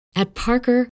At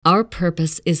Parker, our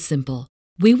purpose is simple.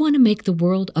 We want to make the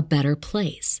world a better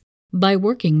place by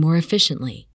working more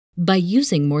efficiently, by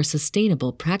using more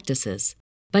sustainable practices,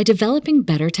 by developing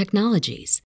better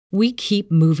technologies. We keep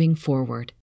moving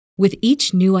forward. With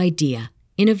each new idea,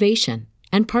 innovation,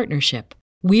 and partnership,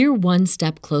 we're one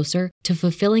step closer to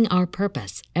fulfilling our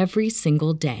purpose every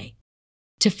single day.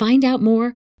 To find out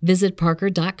more, visit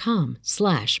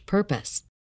parker.com/purpose.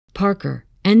 Parker,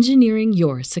 engineering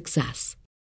your success.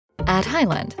 At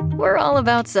Highland, we're all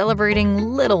about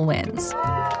celebrating little wins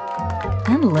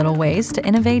and little ways to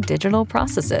innovate digital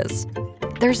processes.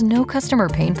 There's no customer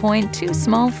pain point too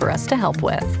small for us to help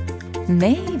with.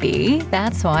 Maybe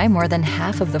that's why more than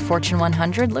half of the Fortune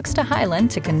 100 looks to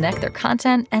Highland to connect their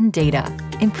content and data,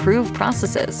 improve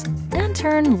processes, and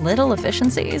turn little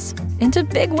efficiencies into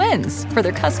big wins for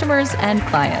their customers and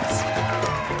clients.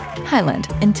 Highland,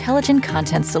 intelligent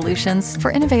content solutions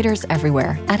for innovators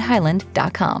everywhere at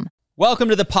highland.com. Welcome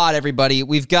to the pod, everybody.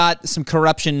 We've got some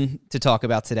corruption to talk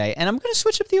about today, and I'm going to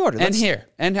switch up the order.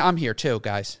 And I'm here too,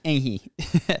 guys.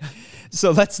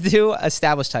 So let's do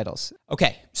established titles.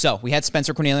 Okay, so we had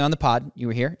Spencer Cornelia on the pod. You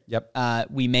were here. Yep.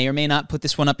 We may or may not put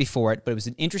this one up before it, but it was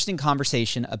an interesting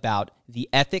conversation about the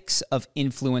ethics of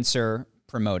influencer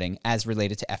promoting as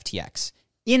related to FTX.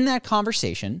 In that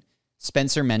conversation,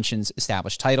 Spencer mentions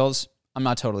established titles. I'm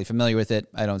not totally familiar with it.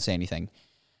 I don't say anything.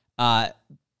 But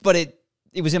it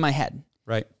was in my head.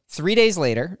 Right. 3 days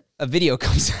later, a video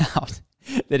comes out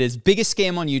that is biggest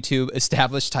scam on YouTube,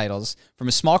 established titles, from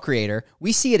a small creator.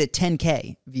 We see it at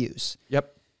 10K views.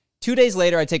 Yep. 2 days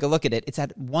later, I take a look at it. It's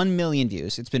at 1 million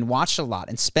views. It's been watched a lot,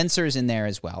 and Spencer's in there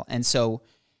as well. And so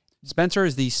Spencer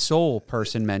is the sole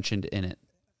person mentioned in it.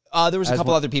 There was a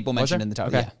couple other people mentioned in the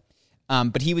title. Okay. Yeah.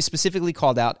 But he was specifically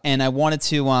called out, and I wanted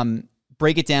to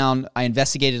break it down. I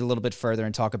investigated a little bit further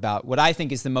and talk about what I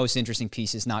think is the most interesting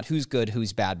piece is not who's good,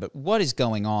 who's bad, but what is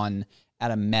going on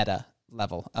at a meta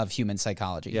level of human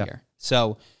psychology here.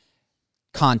 So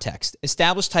context.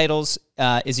 Established Titles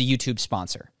is a YouTube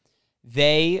sponsor.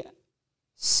 They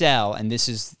sell, and this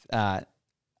is, I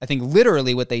think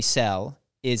literally what they sell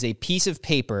is a piece of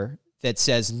paper that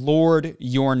says, Lord,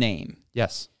 your name.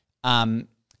 Yes.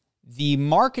 The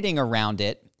marketing around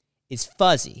it is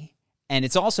fuzzy. And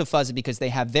it's also fuzzy because they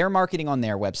have their marketing on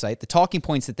their website, the talking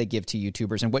points that they give to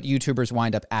YouTubers, and what YouTubers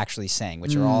wind up actually saying,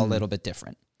 which are all a little bit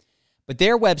different. But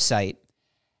their website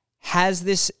has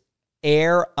this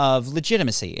air of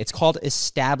legitimacy. It's called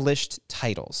Established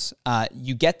Titles.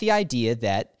 You get the idea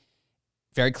that,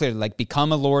 very clearly, like,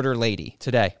 become a lord or lady.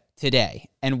 Today.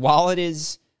 And while it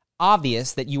is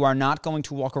obvious that you are not going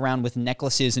to walk around with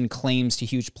necklaces and claims to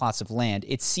huge plots of land,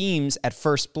 it seems at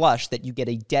first blush that you get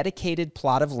a dedicated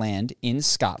plot of land in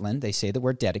Scotland. They say the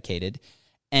word dedicated.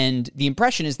 And the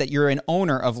impression is that you're an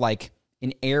owner of like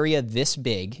an area this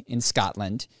big in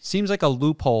Scotland. Seems like a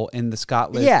loophole in the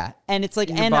Scotland. Yeah. And it's like,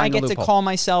 and I get to loophole. call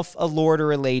myself a lord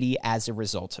or a lady as a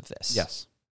result of this. Yes.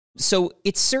 So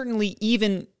it's certainly,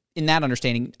 even in that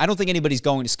understanding, I don't think anybody's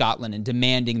going to Scotland and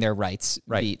demanding their rights.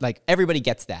 Right. Like, everybody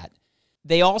gets that.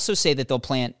 They also say that they'll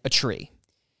plant a tree,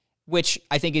 which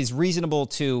I think is reasonable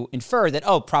to infer that,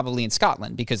 probably in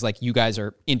Scotland, because like you guys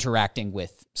are interacting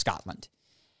with Scotland.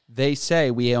 They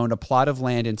say we own a plot of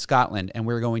land in Scotland and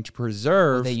we're going to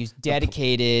preserve. They use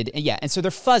dedicated. And so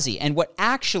they're fuzzy. And what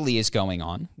actually is going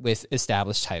on with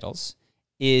established titles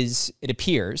is it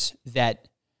appears that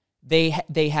they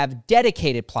have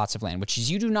dedicated plots of land, which is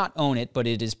you do not own it, but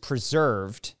it is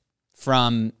preserved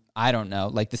from, I don't know,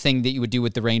 like the thing that you would do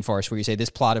with the rainforest where you say this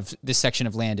section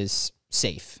of land is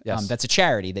safe. Yes. That's a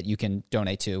charity that you can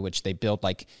donate to, which they build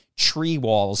like tree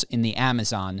walls in the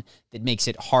Amazon that makes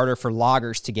it harder for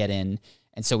loggers to get in,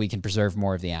 and so we can preserve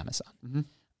more of the Amazon.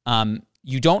 Mm-hmm.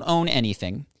 You don't own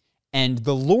anything, and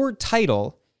the Lord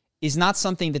title is not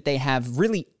something that they have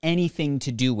really anything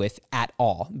to do with at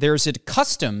all. There's a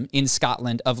custom in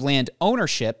Scotland of land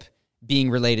ownership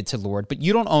being related to Lord, but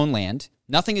you don't own land.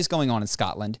 Nothing is going on in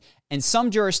Scotland. And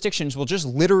some jurisdictions will just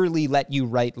literally let you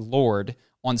write Lord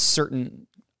on certain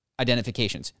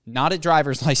identifications. Not a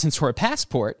driver's license or a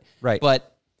passport, right?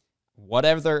 But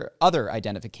whatever other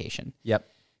identification. Yep.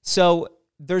 So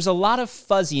there's a lot of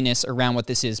fuzziness around what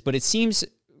this is, but it seems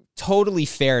totally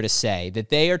fair to say that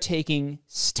they are taking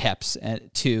steps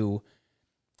to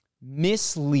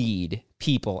mislead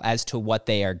people as to what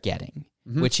they are getting,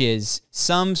 which is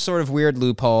some sort of weird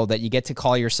loophole that you get to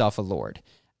call yourself a lord,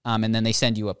 and then they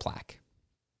send you a plaque.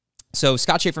 So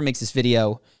Scott Schaefer makes this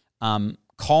video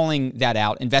calling that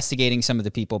out, investigating some of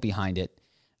the people behind it,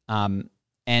 and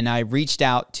I reached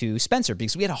out to Spencer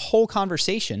because we had a whole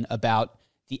conversation about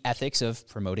the ethics of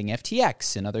promoting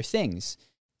FTX and other things.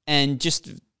 And just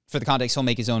for the context, he'll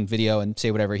make his own video and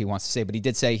say whatever he wants to say. But he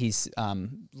did say he's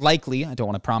likely, I don't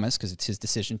want to promise because it's his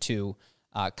decision, to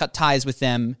cut ties with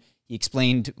them. He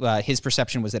explained his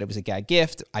perception was that it was a gag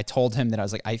gift. I told him that I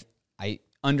was like, I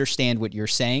understand what you're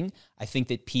saying. I think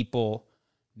that people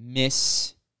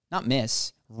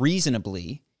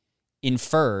reasonably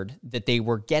inferred that they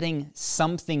were getting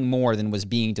something more than was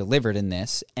being delivered in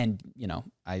this. And,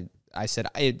 I said,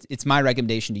 it's my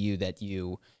recommendation to you that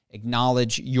you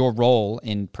acknowledge your role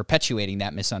in perpetuating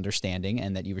that misunderstanding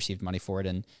and that you received money for it,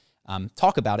 and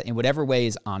talk about it in whatever way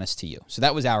is honest to you. So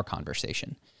that was our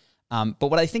conversation. But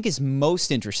what I think is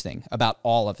most interesting about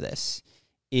all of this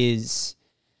is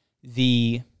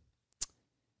the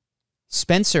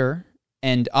Spencer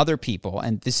and other people,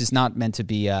 and this is not meant to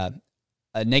be a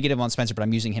negative on Spencer, but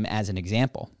I'm using him as an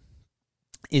example,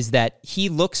 is that he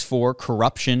looks for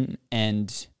corruption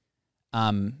and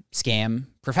scam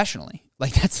professionally.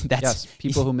 Like that's yes,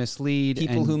 people who mislead,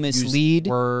 use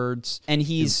words, and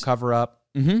he's cover up.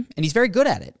 Mm-hmm. And he's very good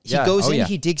at it. He goes in, yeah.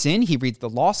 he digs in, he reads the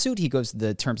lawsuit, he goes to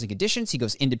the terms and conditions, he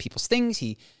goes into people's things.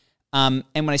 And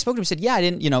when I spoke to him, he said, yeah, I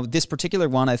didn't, this particular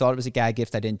one, I thought it was a gag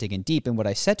gift. I didn't dig in deep. And what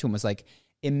I said to him was like,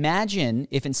 imagine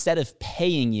if instead of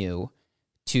paying you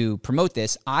to promote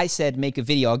this, I said, make a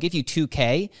video, I'll give you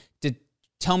 $2,000 to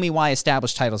tell me why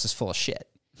Established Titles is full of shit.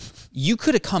 You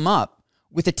could have come up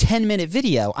with a 10-minute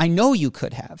video. I know you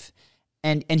could have.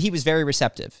 And he was very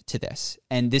receptive to this.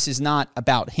 And this is not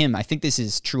about him. I think this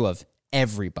is true of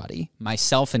everybody,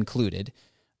 myself included.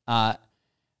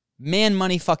 Man,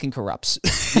 money fucking corrupts.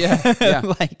 Yeah.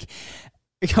 Like,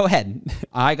 go ahead.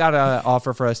 I got an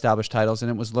offer for Established Titles,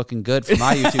 and it was looking good for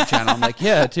my YouTube channel. I'm like,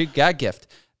 yeah, gag gift.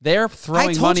 They're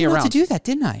throwing money around. I told you not to do that,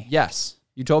 didn't I? Yes.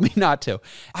 You told me not to.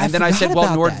 And then I said,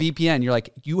 well, NordVPN. You're like,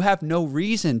 you have no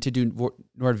reason to do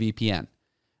NordVPN.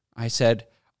 I said,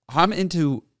 I'm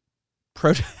into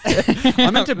personal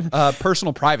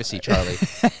privacy, Charlie.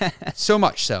 So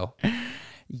much so.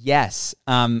 Yes.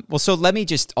 Well, so let me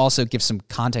just also give some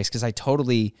context, because I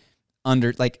totally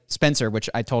Spencer, which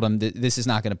I told him that this is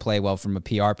not going to play well from a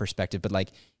PR perspective, but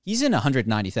like he's in a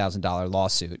 $190,000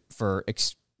 lawsuit for,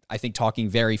 I think, talking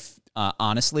very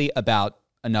honestly about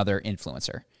another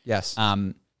influencer. Yes.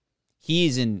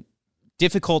 He's in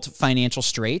difficult financial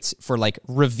straits for like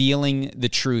revealing the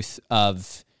truth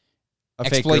of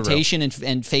exploitation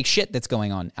and fake shit that's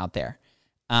going on out there.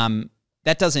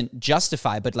 That doesn't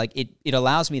justify, but like it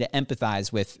allows me to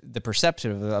empathize with the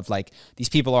perception of like, these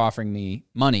people are offering me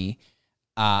money.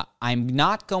 I'm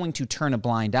not going to turn a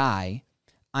blind eye.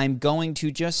 I'm going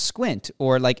to just squint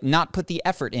or like not put the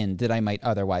effort in that I might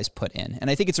otherwise put in. And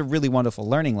I think it's a really wonderful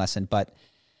learning lesson, but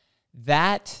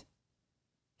that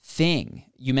thing,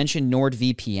 you mentioned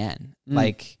NordVPN,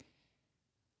 like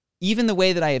even the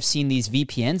way that I have seen these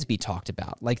VPNs be talked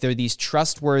about, like they're these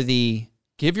trustworthy...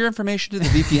 Give your information to the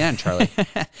VPN, Charlie.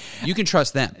 You can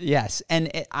trust them. Yes.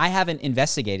 And I haven't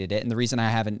investigated it. And the reason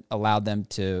I haven't allowed them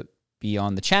to be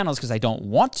on the channel is because I don't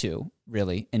want to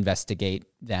really investigate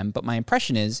them. But my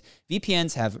impression is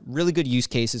VPNs have really good use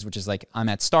cases, which is like, I'm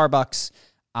at Starbucks.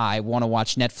 I want to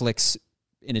watch Netflix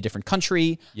in a different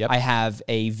country. Yep. I have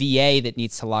a VA that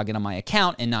needs to log in on my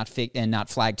account and not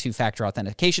flag two-factor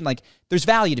authentication. Like, there's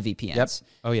value to VPNs. Yep.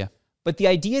 Oh, yeah. But the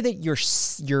idea that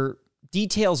your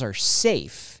details are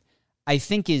safe, I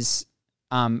think is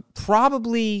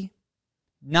probably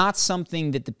not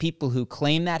something that the people who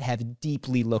claim that have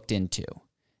deeply looked into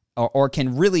or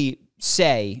can really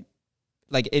say,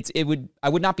 like, I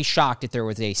would not be shocked if there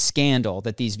was a scandal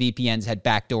that these VPNs had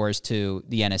backdoors to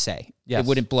the NSA. Yes. It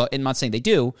wouldn't blow. I'm not saying they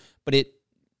do, but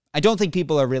I don't think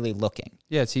people are really looking.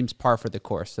 Yeah, it seems par for the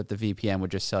course that the VPN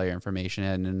would just sell your information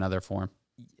in another form.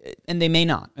 And they may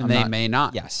not. May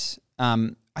not. Yes.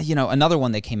 Another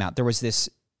one that came out, there was this,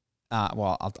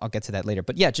 I'll get to that later.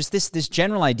 But yeah, just this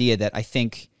general idea that I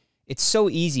think it's so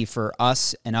easy for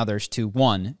us and others to,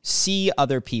 one, see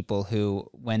other people who,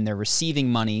 when they're receiving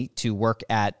money to work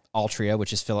at Altria,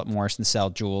 which is Philip Morris, and sell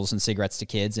jewels and cigarettes to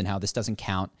kids, and how this doesn't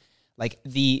count, like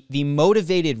the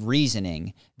motivated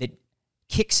reasoning that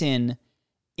kicks in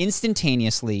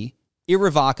instantaneously,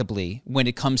 irrevocably when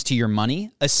it comes to your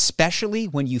money, especially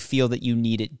when you feel that you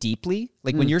need it deeply.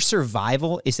 Like when your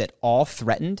survival is at all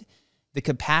threatened, the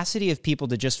capacity of people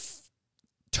to just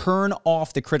turn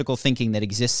off the critical thinking that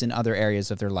exists in other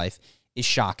areas of their life is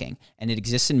shocking. And it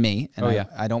exists in me, and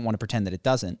I don't want to pretend that it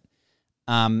doesn't.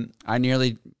 I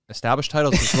nearly Established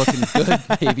Titles is looking good,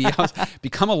 baby. I was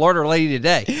become a lord or lady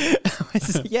today.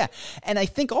 Yeah. And I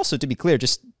think also, to be clear,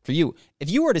 just for you, if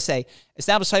you were to say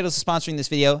Established Titles is sponsoring this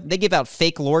video, they give out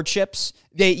fake lordships.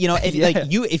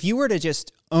 If you were to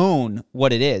just own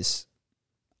what it is,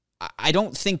 I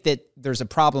don't think that there's a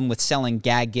problem with selling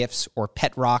gag gifts or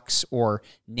pet rocks or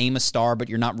name a star, but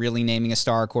you're not really naming a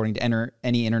star according to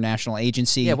any international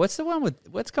agency. Yeah, what's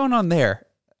going on there?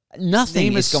 Nothing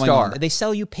Name is a going star. on. They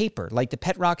sell you paper. Like the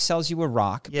pet rock sells you a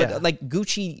rock, Yeah. but like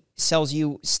Gucci sells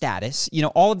you status. You know,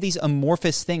 all of these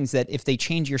amorphous things that if they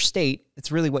change your state,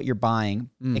 it's really what you're buying,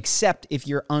 except if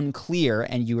you're unclear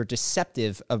and you are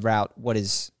deceptive about what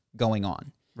is going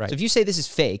on. Right. So if you say this is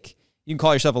fake, you can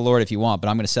call yourself a lord if you want, but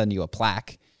I'm going to send you a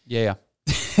plaque. Yeah.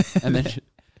 And then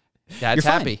Dad's You're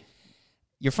fine. happy.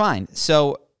 You're fine.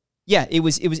 So yeah, it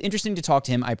was interesting to talk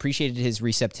to him. I appreciated his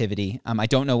receptivity. I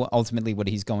don't know ultimately what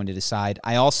he's going to decide.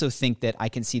 I also think that I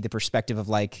can see the perspective of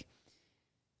like,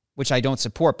 which I don't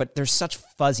support, but there's such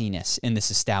fuzziness in this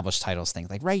established titles thing.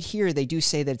 Like right here, they do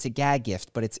say that it's a gag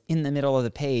gift, but it's in the middle of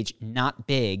the page, not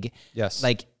big. Yes.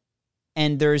 Like,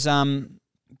 and there's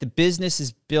the business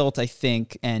is built, I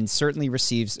think, and certainly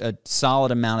receives a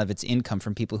solid amount of its income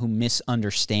from people who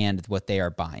misunderstand what they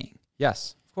are buying.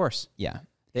 Yes, of course. Yeah.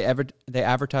 They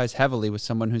advertise heavily with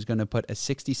someone who's going to put a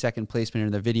 60-second placement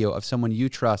in the video of someone you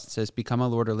trust that says, become a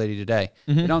lord or lady today.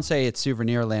 They don't say it's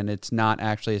Souvenir Land. It's not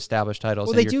actually established titles.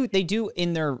 Well, they do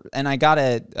in their, and I got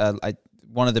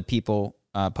one of the people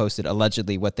posted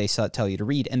allegedly what they tell you to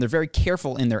read, and they're very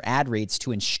careful in their ad rates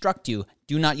to instruct you,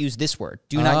 do not use this word,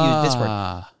 do not use this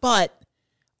word. But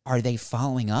are they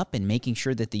following up and making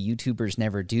sure that the YouTubers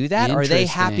never do that? Or are they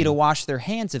happy to Interesting. wash their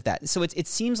hands of that? So it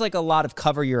seems like a lot of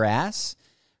cover your ass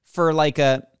for like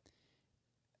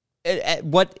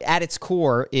what at its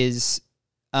core is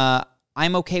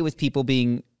I'm okay with people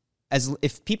being,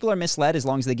 if people are misled, as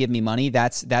long as they give me money,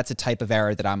 that's a type of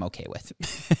error that I'm okay with.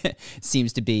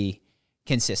 Seems to be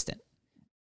consistent.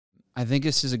 I think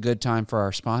this is a good time for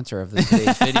our sponsor of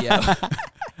today's video.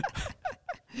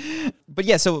 But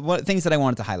yeah, so things that I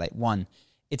wanted to highlight. One,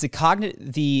 it's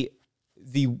the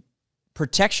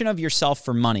protection of yourself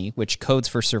for money, which codes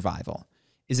for survival,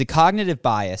 is a cognitive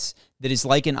bias that is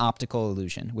like an optical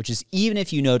illusion, which is even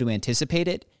if you know to anticipate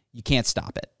it, you can't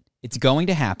stop it. It's going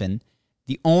to happen.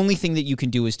 The only thing that you can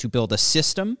do is to build a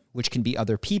system, which can be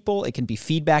other people. It can be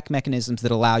feedback mechanisms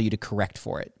that allow you to correct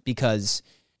for it, because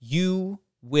you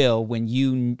will, when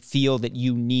you feel that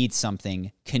you need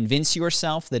something, convince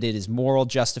yourself that it is moral,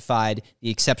 justified, the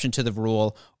exception to the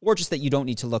rule, or just that you don't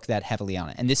need to look that heavily on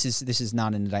it. And this is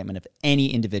not an indictment of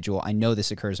any individual. I know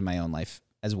this occurs in my own life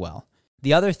as well.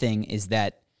 The other thing is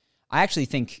that I actually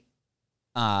think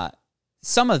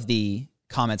some of the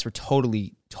comments were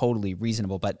totally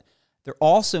reasonable, but there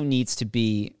also needs to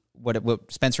be what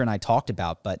Spencer and I talked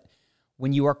about. But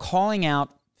when you are calling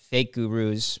out fake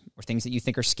gurus or things that you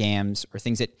think are scams or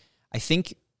things that I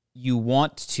think you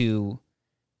want to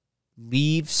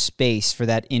leave space for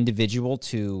that individual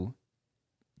to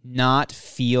not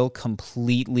feel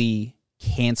completely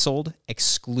canceled,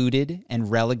 excluded, and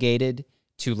relegated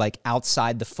to like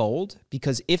outside the fold.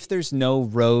 Because if there's no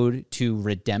road to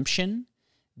redemption,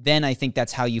 then I think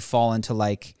that's how you fall into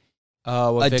like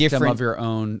a victim different of your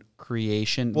own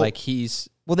creation. Well,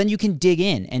 Well, then you can dig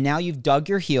in, and now you've dug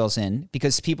your heels in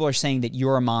because people are saying that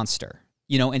you're a monster.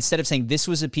 You know, instead of saying this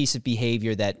was a piece of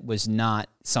behavior that was not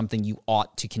something you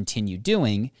ought to continue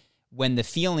doing, when the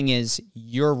feeling is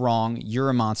you're wrong, you're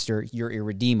a monster, you're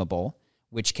irredeemable,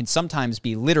 which can sometimes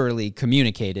be literally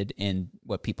communicated in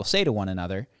what people say to one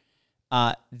another,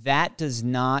 that does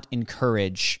not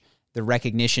encourage the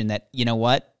recognition that, you know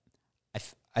what,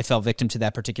 I fell victim to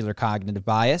that particular cognitive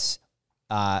bias.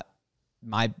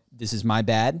 This is my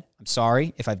bad. I'm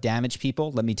sorry if I've damaged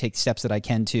people. Let me take steps that I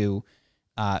can to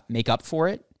make up for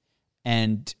it,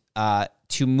 and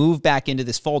to move back into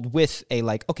this fold with a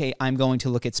like, okay, I'm going to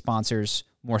look at sponsors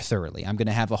more thoroughly. I'm going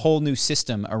to have a whole new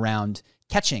system around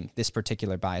catching this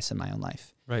particular bias in my own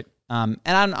life. right. And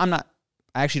I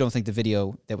actually don't think the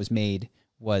video that was made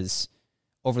was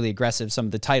overly aggressive. Some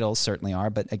of the titles certainly are,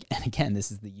 but again,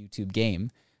 this is the YouTube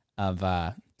game of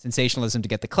sensationalism to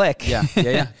get the click.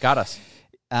 Yeah. Got us.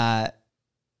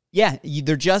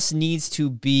 There just needs to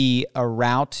be a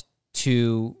route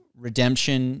to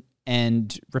redemption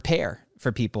and repair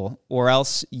for people, or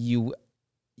else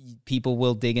people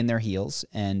will dig in their heels,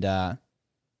 and I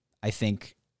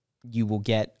think you will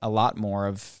get a lot more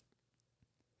of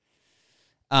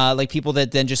like people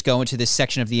that then just go into this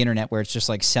section of the internet where it's just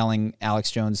like selling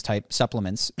Alex Jones type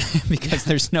supplements because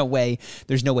there's no way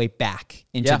back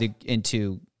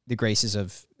into the graces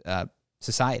of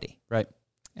society. Right.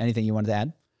 Anything you wanted to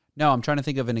add? No, I'm trying to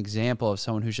think of an example of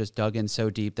someone who's just dug in so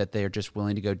deep that they are just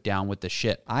willing to go down with the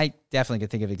ship. I definitely could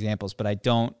think of examples, but I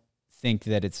don't think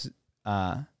that it's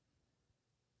I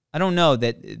don't know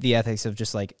that the ethics of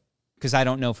just like, because I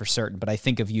don't know for certain, but I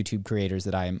think of YouTube creators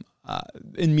that I'm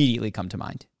immediately come to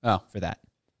mind for that.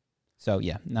 So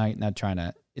yeah, not trying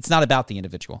to. It's not about the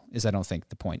individual, is I don't think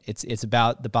the point. It's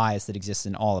about the bias that exists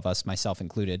in all of us, myself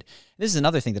included. This is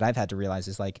another thing that I've had to realize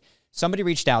is like somebody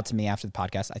reached out to me after the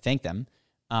podcast. I thanked them.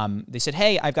 They said,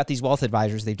 "Hey, I've got these wealth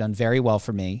advisors. They've done very well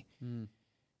for me."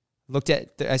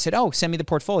 I said, "Oh, send me the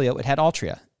portfolio." It had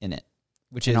Altria in it,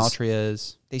 which is Altria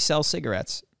is they sell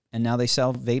cigarettes and now they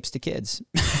sell vapes to kids,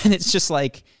 and it's just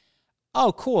like,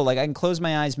 oh, cool. Like I can close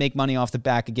my eyes, make money off the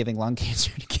back of giving lung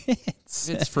cancer to kids.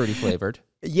 It's fruity flavored.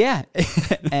 Yeah.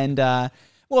 And,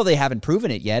 well, they haven't proven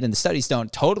it yet. And the studies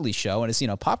don't totally show. And it's,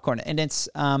 popcorn. And it's,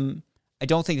 I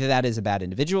don't think that is a bad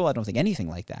individual. I don't think anything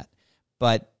like that.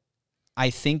 But I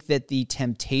think that the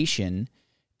temptation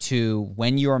to,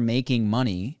 when you're making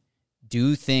money,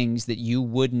 do things that you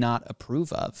would not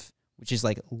approve of, which is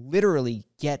like literally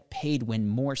get paid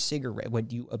when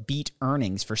you beat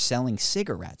earnings for selling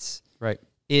cigarettes. Right.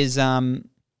 Is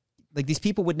like these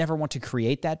people would never want to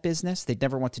create that business. They'd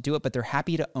never want to do it, but they're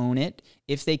happy to own it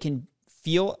if they can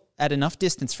feel at enough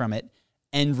distance from it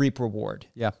and reap reward.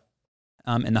 Yeah.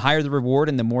 And the higher the reward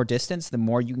and the more distance, the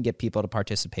more you can get people to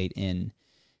participate in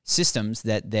systems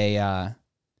that that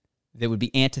would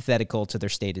be antithetical to their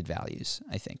stated values,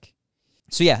 I think.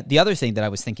 So yeah, the other thing that I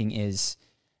was thinking is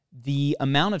the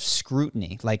amount of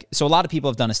scrutiny. So a lot of people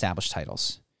have done established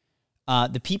titles.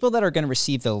 The people that are going to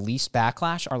receive the least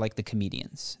backlash are like the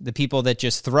comedians, the people that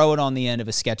just throw it on the end of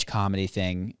a sketch comedy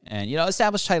thing. And,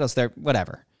 established titles, they're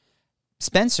whatever.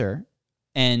 Spencer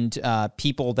and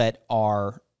people that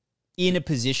are in a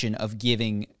position of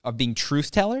being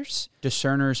truth tellers,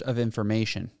 discerners of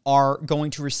information, are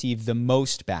going to receive the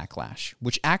most backlash,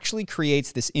 which actually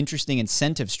creates this interesting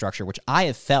incentive structure, which I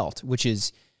have felt, which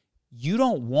is you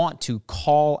don't want to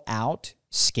call out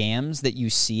scams that you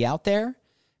see out there.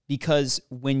 Because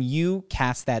when you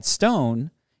cast that stone,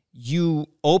 you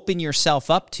open yourself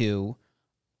up to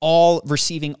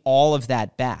receiving all of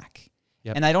that back.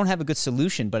 Yep. And I don't have a good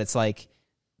solution, but it's like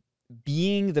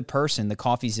being the person, the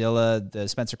CoffeeZilla, the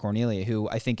Spencer Cornelia, who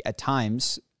I think at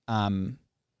times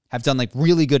have done like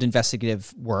really good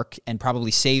investigative work and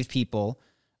probably saved people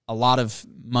a lot of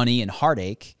money and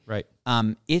heartache. Right.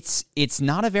 It's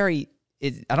not a very,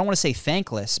 I don't want to say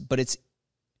thankless, but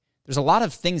there's a lot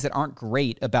of things that aren't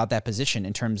great about that position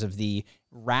in terms of the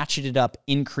ratcheted up,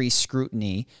 increased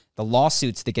scrutiny, the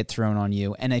lawsuits that get thrown on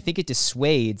you. And I think it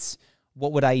dissuades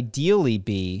what would ideally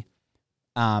be,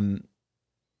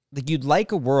 you'd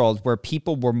like a world where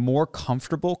people were more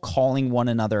comfortable calling one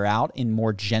another out in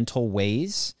more gentle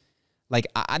ways.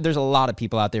 There's a lot of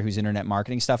people out there whose internet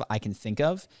marketing stuff I can think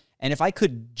of. And if I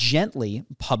could gently,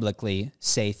 publicly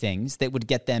say things that would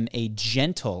get them a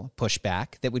gentle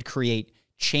pushback that would create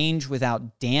change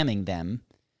without damning them,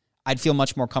 I'd feel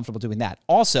much more comfortable doing that.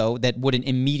 Also, that wouldn't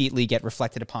immediately get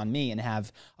reflected upon me and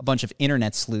have a bunch of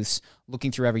internet sleuths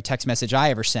looking through every text message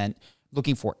I ever sent,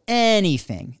 looking for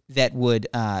anything that would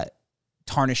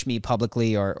tarnish me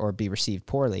publicly or be received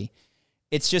poorly.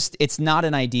 It's not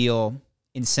an ideal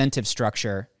incentive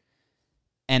structure.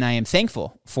 And I am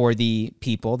thankful for the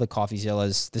people, the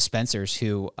CoffeeZillas, the Spencers,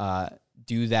 who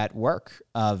do that work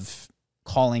of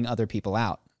calling other people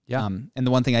out. Yeah. And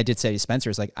the one thing I did say to Spencer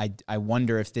is I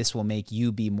wonder if this will make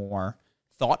you be more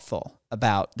thoughtful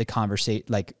about the conversation.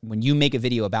 Like when you make a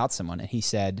video about someone, and he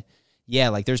said,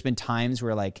 yeah, there's been times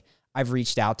where I've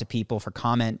reached out to people for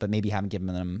comment, but maybe haven't given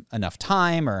them enough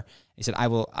time. Or he said,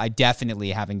 I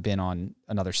definitely, having been on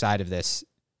another side of this,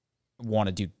 want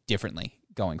to do differently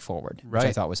going forward, which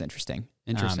I thought was interesting.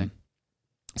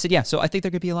 I said, yeah, so I think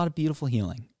there could be a lot of beautiful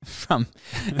healing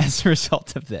as a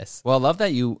result of this. Well, I love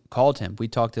that you called him. We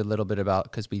talked a little bit about,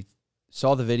 because we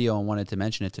saw the video and wanted to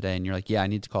mention it today, and you're like, yeah, I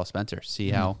need to call Spencer, see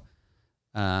how,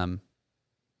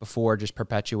 before just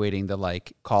perpetuating the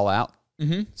call out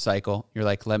cycle, you're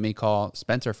like, let me call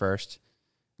Spencer first.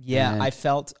 Yeah, and I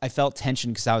felt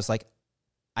tension because I was like,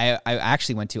 I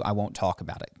actually went to, I won't talk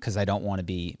about it because I don't want to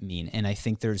be mean. And I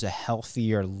think there's a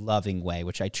healthier, loving way,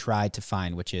 which I tried to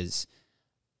find, which is,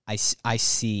 I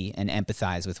see and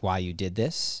empathize with why you did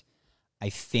this. I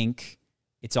think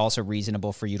it's also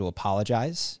reasonable for you to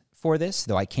apologize for this,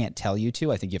 though I can't tell you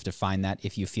to. I think you have to find that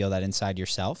if you feel that inside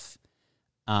yourself.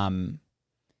 And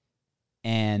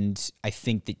I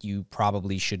think that you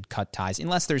probably should cut ties,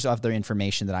 unless there's other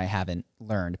information that I haven't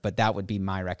learned, but that would be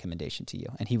my recommendation to you.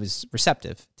 And he was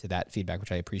receptive to that feedback,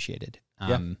 which I appreciated.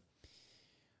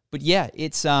 But yeah,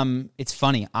 it's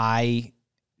funny.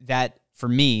 For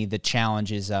me, the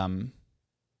challenge is,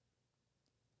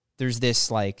 there's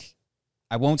this I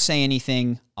won't say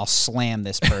anything, I'll slam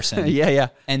this person. Yeah.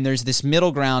 And there's this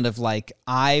middle ground of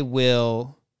I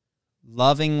will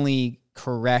lovingly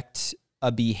correct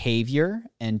a behavior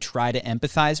and try to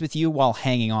empathize with you while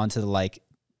hanging on to the like,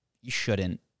 you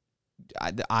shouldn't.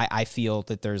 I feel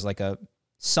that there's like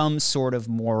some sort of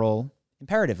moral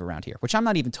imperative around here, which I'm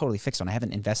not even totally fixed on. I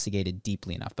haven't investigated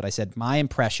deeply enough, but I said my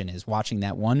impression is watching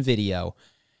that one video,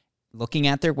 looking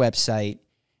at their website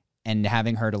and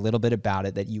having heard a little bit about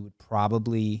it, that you would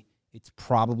it's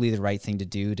probably the right thing to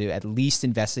do to at least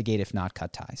investigate, if not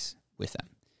cut ties with them.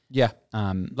 Yeah.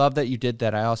 Love that you did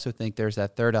that. I also think there's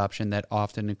that third option that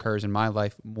often occurs in my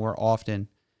life more often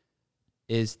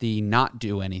is the not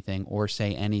do anything or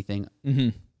say anything. Mm-hmm.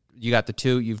 You got the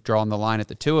two, you've drawn the line at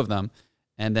the two of them.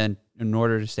 And then in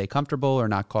order to stay comfortable or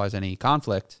not cause any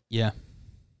conflict,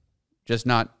 just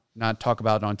not talk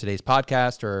about it on today's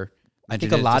podcast or I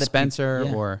think a lot of Spencer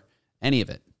or any of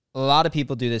it. A lot of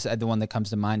people do this. The one that comes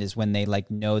to mind is when they like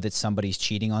know that somebody's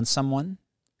cheating on someone.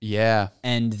 Yeah.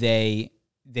 And they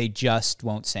just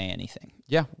won't say anything.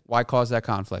 Yeah. Why cause that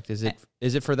conflict? Is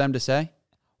it for them to say?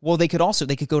 Well, they could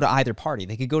go to either party.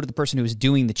 They could go to the person who is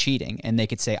doing the cheating and they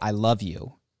could say, I love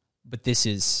you, but this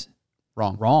is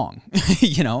wrong.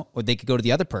 You know, or they could go to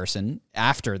the other person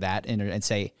after that and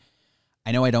say,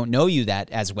 I know I don't know you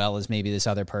that as well as maybe this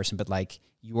other person, but like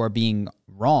you are being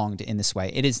wronged in this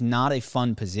way. It is not a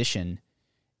fun position.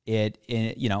 You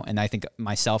know, and I think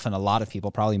myself and a lot of people,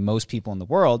 probably most people in the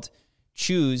world,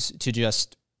 choose to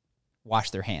just wash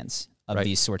their hands of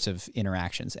these sorts of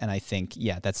interactions. And I think,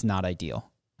 that's not ideal.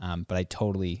 But I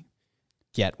totally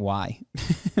get why.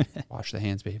 Wash the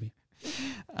hands, baby.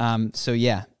 So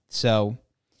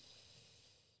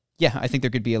I think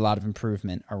there could be a lot of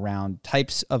improvement around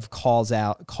types of call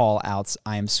outs.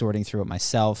 I am sorting through it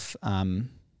myself. But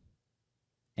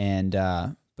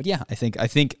I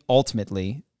think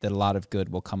ultimately that a lot of good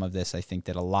will come of this. I think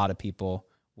that a lot of people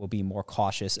will be more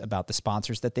cautious about the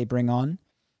sponsors that they bring on.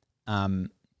 I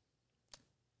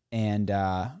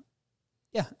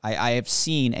have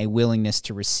seen a willingness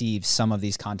to receive some of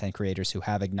these content creators who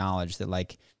have acknowledged that,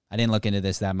 like, I didn't look into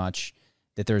this that much,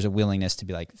 that there's a willingness to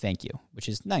be like, thank you, which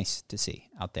is nice to see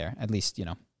out there, at least, you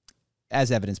know,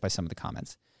 as evidenced by some of the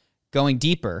comments. Going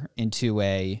deeper into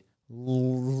a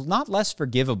not less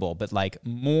forgivable, but like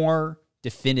more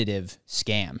definitive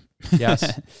scam.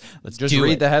 Yes. Let's just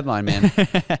read the headline, man.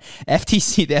 The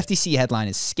FTC headline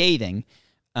is scathing.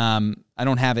 I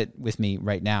don't have it with me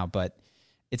right now, but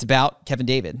it's about Kevin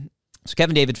David. So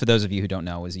Kevin David, for those of you who don't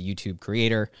know, is a YouTube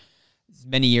creator.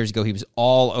 Many years ago, he was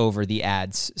all over the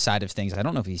ads side of things. I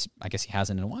don't know if I guess he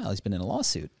hasn't in a while. He's been in a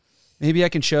lawsuit. Maybe I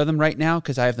can show them right now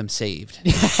because I have them saved.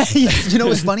 You know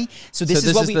what's funny? So this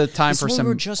is the time for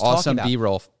some awesome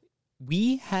B-roll.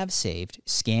 We have saved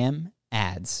scam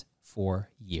ads for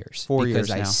years. Because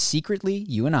I secretly,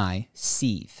 you and I,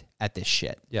 seethe at this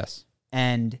shit. Yes.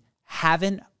 And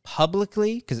haven't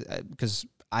publicly, because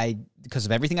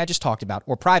of everything I just talked about,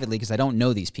 or privately, because I don't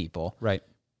know these people,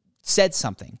 said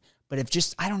something. But have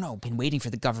just, I don't know, been waiting for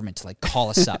the government to like call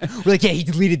us up. We're like, he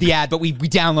deleted the ad, but we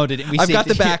downloaded it. And I've got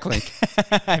the backlink.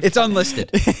 It's unlisted.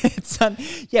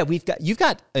 You've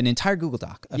got an entire Google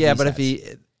Doc. Of but ads.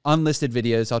 if unlisted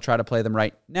videos, I'll try to play them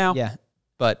right now. Yeah.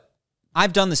 But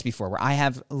I've done this before where I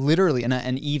have literally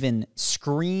an even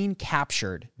screen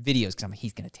captured videos, because I'm like,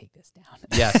 he's going to take this down.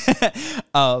 Yes.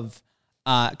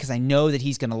 Because I know that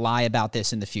he's going to lie about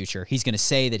this in the future. He's going to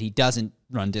say that he doesn't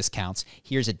run discounts.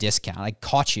 Here's a discount. I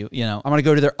caught you, you know. I'm going to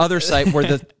go to their other site where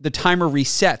the timer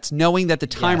resets, knowing that the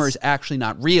timer is actually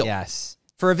not real. Yes.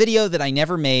 For a video that I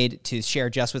never made to share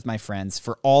just with my friends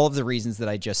for all of the reasons that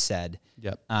I just said.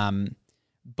 Yep.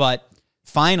 But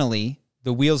finally,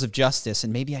 the wheels of justice,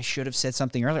 and maybe I should have said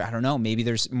something earlier. I don't know. Maybe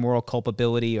there's moral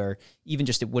culpability, or even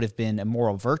just it would have been a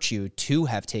moral virtue to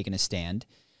have taken a stand.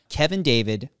 Kevin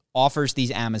David offers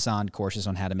these Amazon courses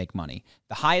on how to make money.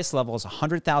 The highest level is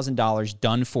 $100,000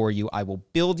 done for you. I will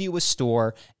build you a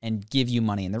store and give you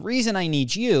money. And the reason I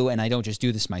need you, and I don't just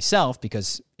do this myself,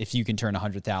 because if you can turn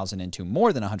 100,000 into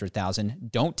more than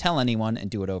 100,000, don't tell anyone and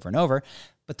do it over and over.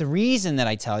 But the reason that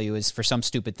I tell you is for some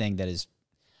stupid thing that is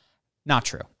not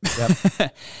true. Yep.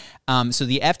 So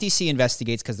the FTC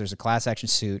investigates because there's a class action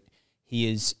suit.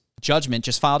 Judgment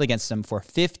just filed against him for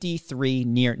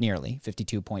nearly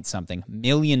 52 point something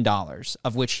million dollars,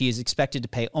 of which he is expected to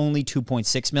pay only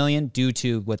 2.6 million due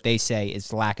to what they say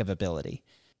is lack of ability.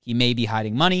 He may be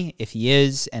hiding money. If he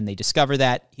is, and they discover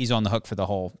that, he's on the hook for the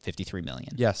whole 53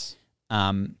 million. Yes.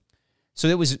 So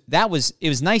it was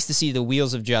nice to see the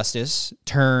wheels of justice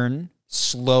turn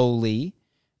slowly.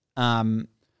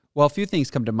 Well, a few things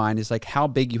come to mind is like how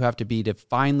big you have to be to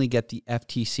finally get the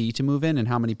FTC to move in, and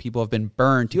how many people have been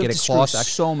burned to get a class action.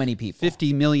 So many people.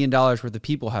 $50 million worth of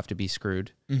people have to be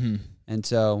screwed. Mm-hmm. And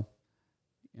so,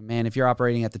 man, if you're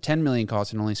operating at the 10 million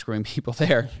cost and only screwing people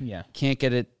there, Yeah. can't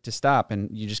get it to stop.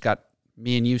 And you just got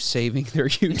me and you saving their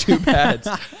YouTube ads.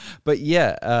 But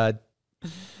yeah,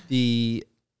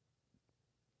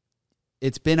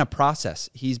 it's been a process.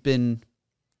 He's been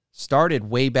started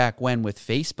way back when with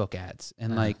Facebook ads,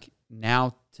 and like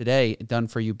now today, done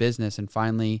for you business, and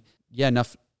finally,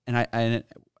 enough. And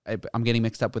I'm getting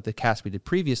mixed up with the cast we did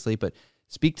previously, but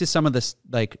speak to some of the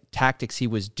like tactics he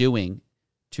was doing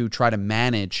to try to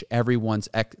manage everyone's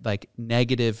like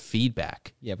negative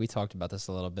feedback. Yeah, we talked about this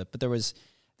a little bit, but there was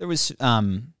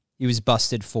he was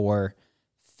busted for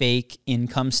fake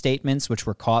income statements, which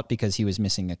were caught because he was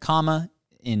missing a comma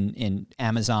in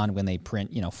Amazon. When they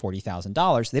print,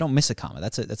 $40,000, they don't miss a comma.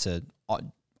 That's a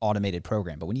automated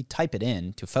program. But when you type it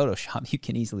in to Photoshop, you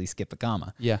can easily skip a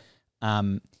comma. Yeah.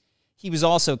 He was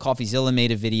also, CoffeeZilla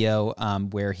made a video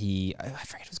where I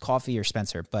forget if it was Coffee or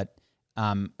Spencer, but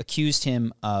accused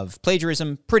him of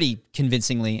plagiarism pretty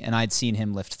convincingly, and I'd seen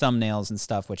him lift thumbnails and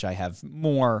stuff, which I have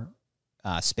more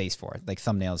space for, like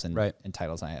thumbnails and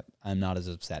titles. I'm not as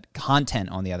upset. Content,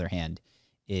 on the other hand,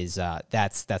 is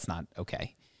that's not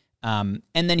okay. And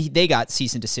then they got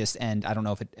cease and desist, and I don't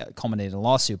know if it culminated in a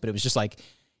lawsuit, but it was just like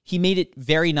he made it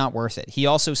very not worth it. He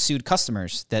also sued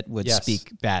customers that would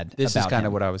speak bad about him. This is kind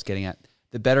of what I was getting at.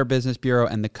 The Better Business Bureau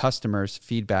and the customers'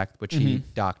 feedback, which he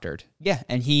doctored. Yeah,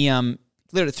 and he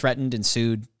literally threatened and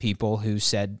sued people who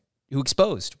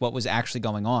exposed what was actually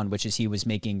going on, which is he was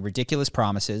making ridiculous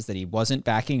promises that he wasn't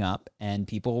backing up, and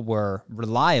people were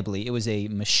reliably, it was a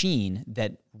machine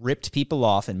that ripped people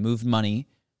off and moved money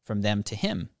from them to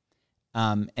him.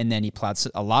 And then he plowed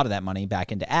a lot of that money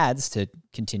back into ads to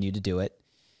continue to do it.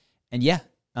 And yeah,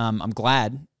 I'm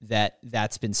glad that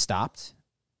that's been stopped.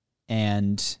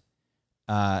 And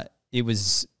it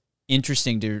was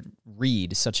interesting to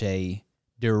read such a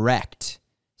direct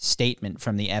statement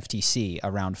from the FTC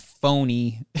around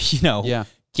phony,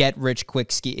 get rich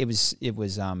quick scheme. It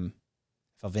was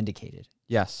felt vindicated.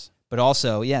 Yes. But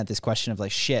also, this question of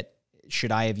like, shit,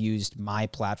 should I have used my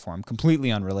platform, completely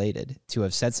unrelated, to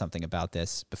have said something about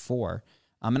this before?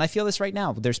 And I feel this right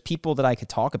now. There's people that I could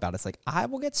talk about. It's like, I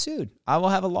will get sued. I will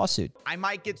have a lawsuit. I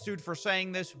might get sued for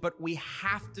saying this, but we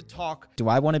have to talk. Do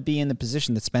I want to be in the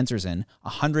position that Spencer's in,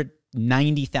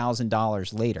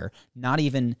 $190,000 later, not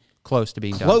even close to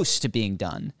being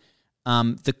done?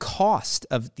 The cost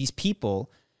of these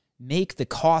people make the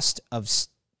cost of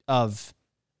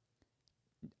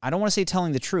I don't want to say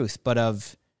telling the truth, but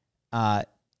of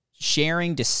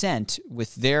sharing dissent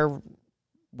with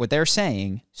what they're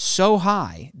saying so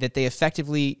high that they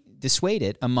effectively dissuade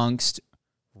it amongst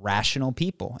rational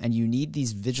people. And you need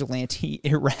these vigilante,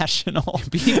 irrational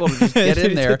people to just get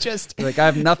in there. Like, I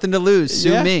have nothing to lose.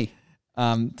 Sue me.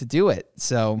 To do it.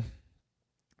 So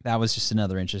that was just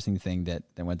another interesting thing that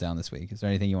went down this week. Is there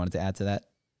anything you wanted to add to that?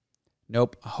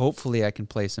 Nope. Hopefully I can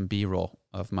play some B-roll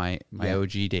of my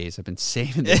OG days. I've been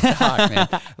saving this doc, man.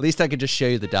 At least I could just show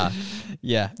you the doc.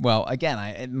 Yeah. Well,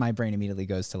 again, my brain immediately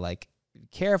goes to like, be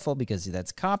careful because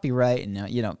that's copyright. And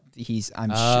I'm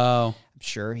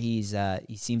sure he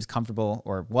seems comfortable,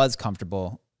 or was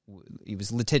comfortable. He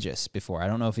was litigious before. I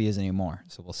don't know if he is anymore.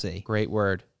 So we'll see. Great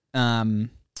word.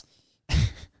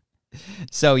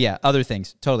 So yeah, other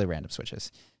things, totally random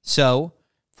switches. So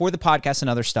for the podcast and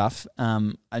other stuff,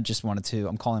 I just wanted to,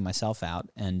 I'm calling myself out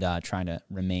and trying to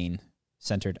remain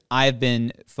centered. I've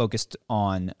been focused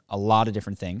on a lot of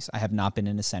different things. I have not been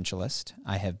an essentialist.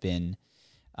 I have been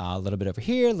a little bit over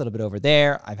here, a little bit over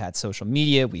there. I've had social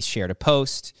media. We shared a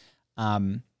post.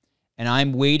 And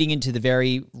I'm wading into the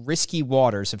very risky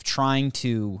waters of trying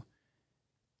to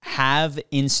have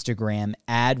Instagram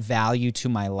add value to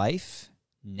my life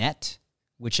net,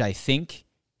 which I think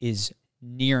is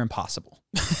near impossible.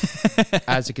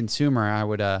 As a consumer, I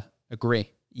would agree.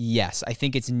 Yes, I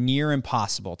think it's near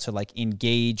impossible to like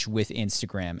engage with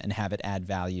Instagram and have it add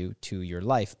value to your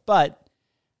life. But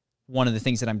one of the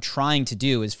things that I'm trying to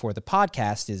do is for the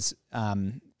podcast is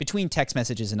between text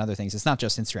messages and other things. It's not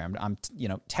just Instagram. I'm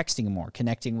texting more,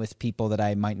 connecting with people that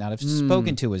I might not have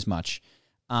spoken to as much.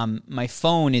 My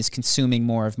phone is consuming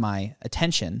more of my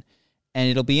attention. And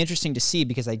it'll be interesting to see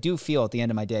because I do feel at the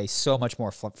end of my day so much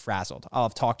more frazzled. I'll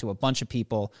have talked to a bunch of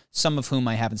people, some of whom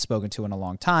I haven't spoken to in a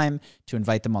long time, to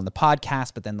invite them on the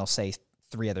podcast, but then they'll say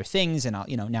 3 other things, and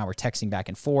now we're texting back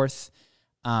and forth.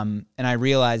 And I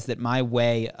realize that my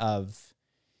way of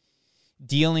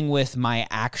dealing with my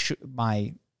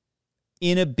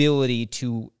inability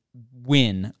to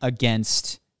win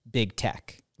against big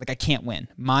tech, like I can't win.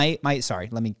 I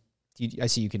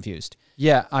see you confused.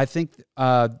 Yeah, I think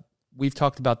we've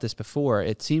talked about this before.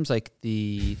 It seems like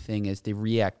the thing is the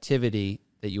reactivity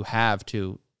that you have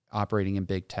to operating in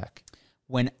big tech.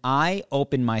 When I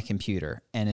open my computer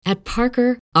and At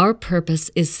Parker, our purpose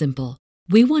is simple.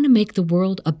 We want to make the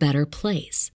world a better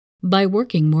place by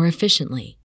working more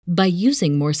efficiently, by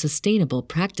using more sustainable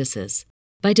practices,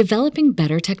 by developing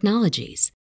better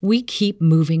technologies. We keep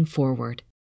moving forward.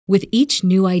 With each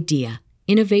new idea,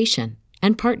 innovation,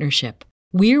 and partnership,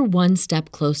 we're one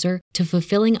step closer to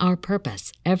fulfilling our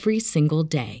purpose every single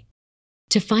day.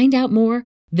 To find out more,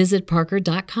 visit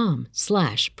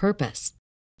parker.com/purpose.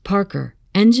 Parker,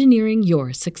 engineering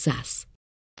your success.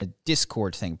 a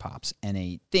Discord thing pops and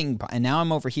a thing, and now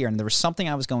I'm over here, and there was something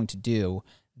I was going to do.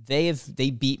 They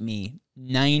beat me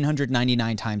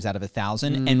 999 times out of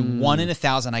 1,000, and 1 in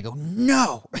 1,000 I go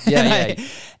no.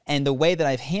 And the way that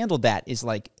I've handled that is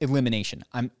like elimination.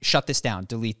 I'm shut this down,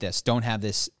 delete this, don't have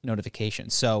this notification.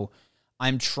 So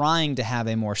I'm trying to have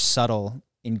a more subtle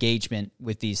engagement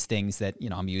with these things that, you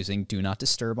know, I'm using do not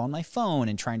disturb on my phone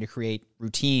and trying to create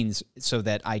routines so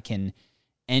that I can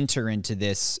enter into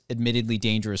this admittedly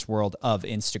dangerous world of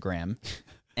Instagram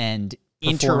and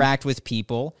interact with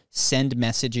people, send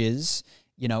messages,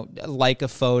 you know, like a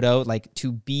photo, like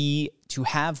to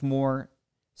have more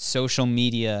social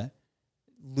media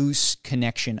loose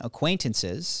connection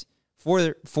acquaintances for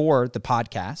the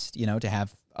podcast, you know, to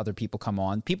have other people come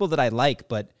on, people that I like,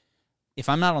 but if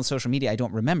I'm not on social media, I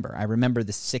don't remember. I remember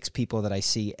the 6 people that I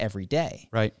see every day.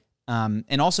 Right.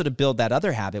 And also to build that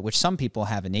other habit, which some people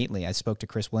have innately. I spoke to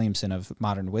Chris Williamson of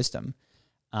Modern Wisdom,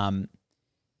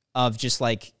 of just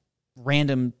like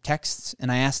random texts. And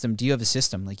I asked him, do you have a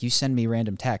system? Like, you send me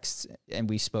random texts. And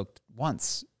we spoke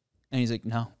once. And he's like,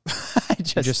 no. He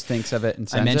just thinks of it and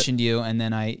sends I mentioned you. And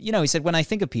then he said, when I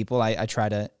think of people, I try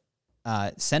to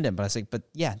send him. But I was like, but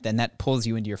yeah, then that pulls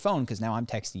you into your phone because now I'm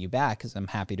texting you back because I'm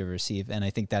happy to receive. And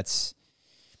I think that's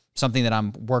something that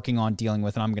I'm working on dealing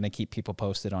with, and I'm going to keep people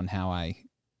posted on how I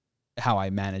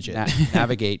manage it.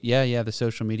 Navigate. Yeah, the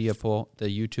social media pool, the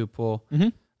YouTube pool.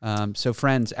 Mm-hmm. So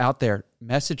friends out there,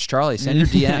 message Charlie, send your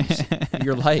DMs,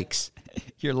 your likes.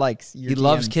 Your likes. He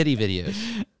loves kitty videos.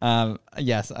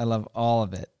 Yes, I love all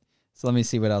of it. So let me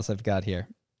see what else I've got here.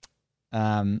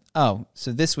 So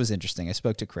this was interesting. I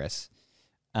spoke to Chris.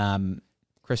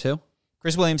 Chris who?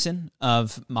 Chris Williamson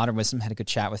of Modern Wisdom. Had a good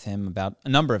chat with him about a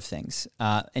number of things.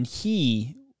 And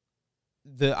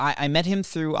I met him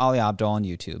through Ali Abdaal on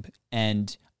YouTube,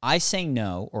 and I say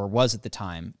no, or was at the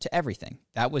time, to everything.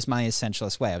 That was my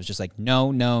essentialist way. I was just like,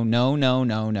 no,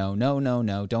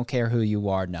 don't care who you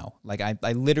are, no. Like, I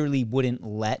literally wouldn't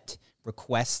let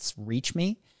requests reach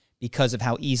me because of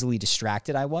how easily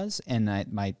distracted I was and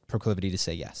my proclivity to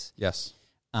say yes. Yes.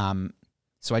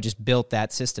 So I just built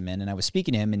that system in, and I was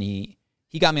speaking to him, and he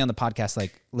got me on the podcast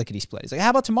like lickety-split. He's like, how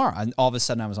about tomorrow? And all of a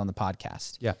sudden I was on the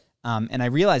podcast. Yeah. And I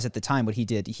realized at the time what he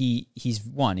did, he's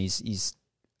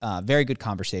a very good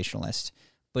conversationalist,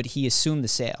 but he assumed the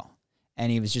sale.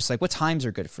 And he was just like, what times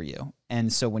are good for you?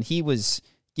 And so when he was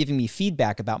giving me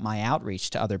feedback about my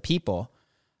outreach to other people,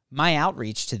 my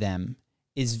outreach to them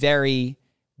is very,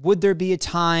 would there be a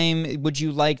time? Would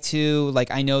you like to?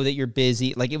 Like, I know that you're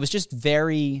busy. Like, it was just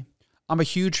very... I'm a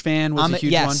huge fan. Was a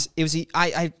huge one. It was.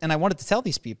 I wanted to tell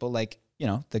these people, like, you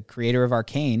know, the creator of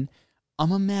Arcane,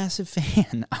 I'm a massive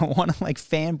fan. I want to like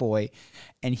fanboy,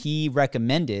 and he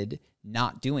recommended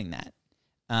not doing that.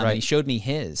 Right. He showed me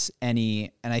his, and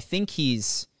I think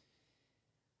he's.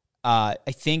 I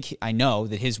know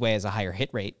that his way has a higher hit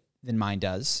rate than mine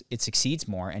does. It succeeds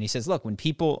more, and he says, look, when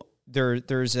people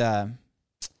there's an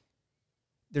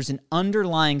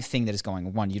underlying thing that is going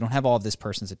on. One, you don't have all of this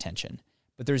person's attention,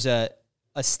 but there's a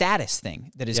status thing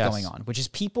that is going on, which is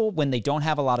people, when they don't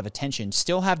have a lot of attention,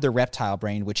 still have their reptile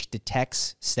brain, which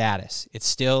detects status. It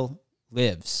still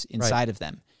lives inside of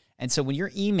them. And so when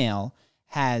your email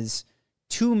has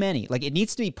too many, like, it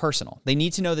needs to be personal. They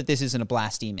need to know that this isn't a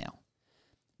blast email.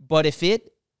 But if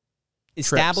it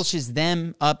establishes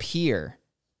them up here,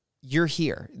 you're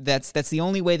here. That's the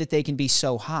only way that they can be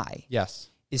so high. Yes.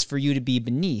 Is for you to be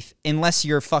beneath, unless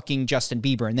you're fucking Justin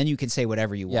Bieber, and then you can say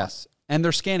whatever you want. Yes. And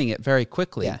they're scanning it very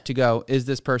quickly to go, is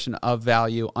this person of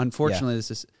value? Unfortunately,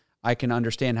 I can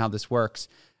understand how this works.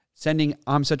 Sending,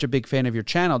 I'm such a big fan of your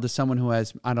channel, to someone who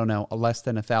has, I don't know, less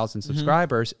than 1,000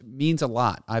 subscribers means a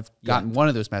lot. I've gotten one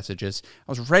of those messages.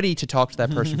 I was ready to talk to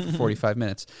that person for 45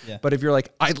 minutes. Yeah. But if you're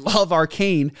like, I love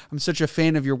Arcane, I'm such a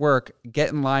fan of your work, get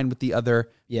in line with the other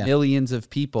millions of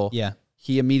people. Yeah.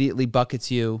 He immediately buckets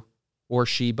you, or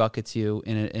she buckets you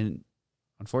in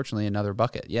unfortunately, another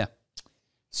bucket. Yeah.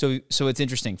 So it's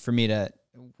interesting for me to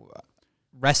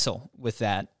wrestle with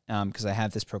that because I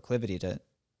have this proclivity to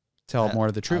tell more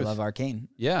of the truth. I love Arcane.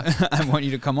 Yeah. I want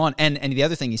you to come on. And the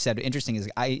other thing he said, interesting, is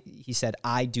he said,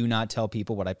 I do not tell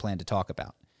people what I plan to talk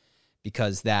about.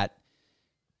 because that,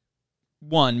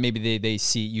 one, maybe they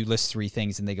see you list 3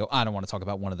 things and they go, I don't want to talk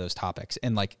about one of those topics.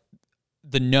 And like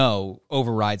the no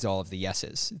overrides all of the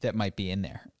yeses that might be in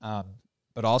there.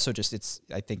 But also just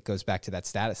I think goes back to that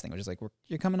status thing, which is like,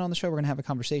 you're coming on the show, we're going to have a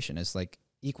conversation as like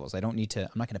equals. I'm not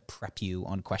going to prep you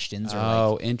on questions.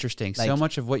 Or Interesting. So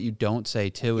much of what you don't say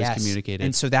too is communicated.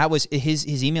 And so that was, his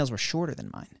emails were shorter than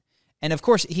mine. And of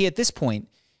course, he, at this point,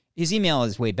 his email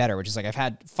is way better, which is like, I've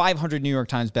had 500 New York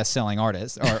Times best-selling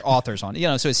artists or authors on,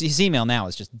 so his email now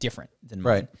is just different than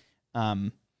mine.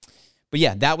 Right. But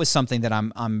yeah, that was something that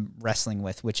I'm wrestling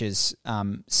with, which is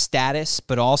status,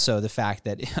 but also the fact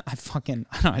that I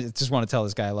just want to tell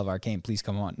this guy I love Arcane. Please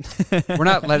come on. We're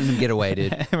not letting him get away,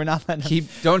 dude. We're not letting him.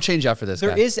 Don't change up for this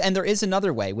guy. There is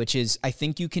another way, which is I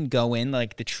think you can go in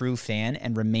like the true fan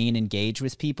and remain engaged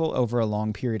with people over a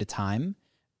long period of time.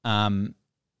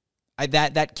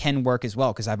 That can work as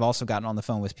well, because I've also gotten on the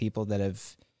phone with people that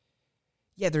have.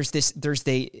 Yeah, there's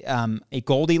a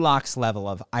Goldilocks level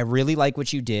of, I really like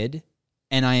what you did,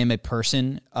 and I am a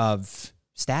person of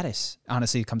status.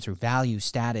 Honestly, it comes through value,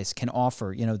 status, can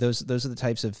offer. Those are the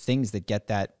types of things that get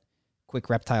that quick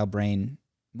reptile brain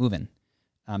moving.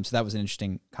 So that was an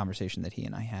interesting conversation that he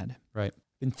and I had. Right.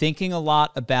 Been thinking a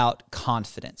lot about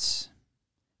confidence,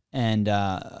 and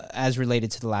as related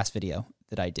to the last video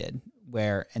that I did,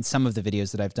 and some of the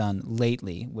videos that I've done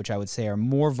lately, which I would say are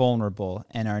more vulnerable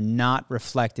and are not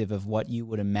reflective of what you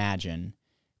would imagine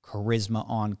charisma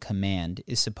on command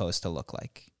is supposed to look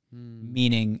like.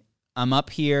 Meaning, I'm up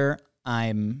here,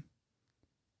 I'm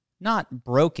not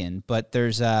broken, but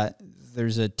there's a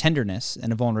tenderness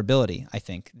and a vulnerability, I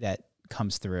think, that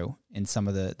comes through in some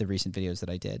of the recent videos that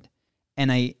I did.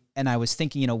 And I was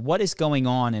thinking, what is going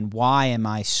on, and why am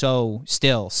I so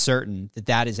still certain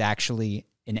that is actually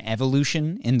an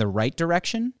evolution in the right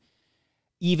direction,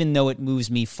 even though it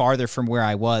moves me farther from where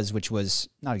I was, which was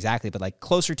not exactly, but like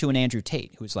closer to an Andrew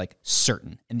Tate, who's like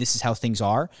certain, and this is how things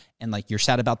are. And like, you're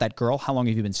sad about that girl. How long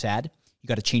have you been sad? You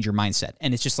got to change your mindset.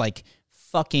 And it's just like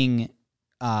fucking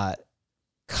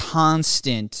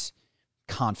constant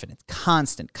confidence,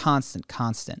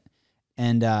 constant.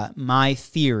 And my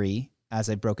theory, as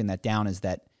I've broken that down, is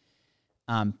that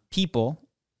people,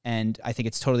 and I think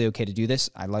it's totally okay to do this.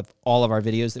 I love all of our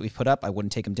videos that we've put up. I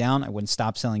wouldn't take them down. I wouldn't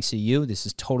stop selling CU. This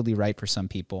is totally right for some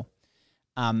people.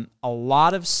 A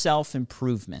lot of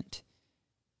self-improvement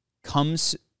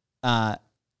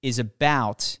is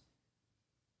about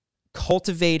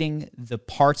cultivating the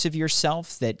parts of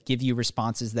yourself that give you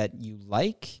responses that you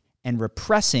like and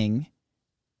repressing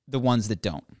the ones that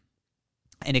don't.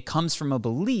 And it comes from a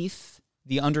belief.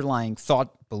 The underlying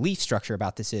thought belief structure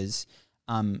about this is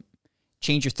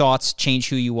change your thoughts, change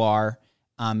who you are.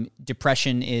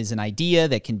 Depression is an idea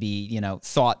that can be,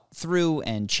 thought through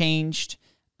and changed.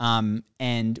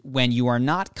 And when you are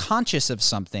not conscious of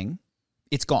something,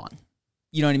 it's gone.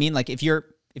 You know what I mean? Like if you're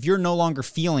no longer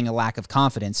feeling a lack of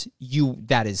confidence,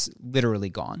 that is literally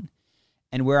gone.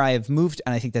 And where I have moved,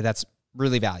 and I think that that's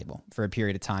really valuable for a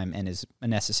period of time and is a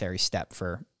necessary step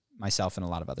for myself and a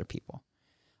lot of other people.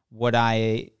 What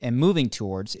I am moving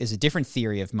towards is a different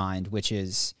theory of mind, which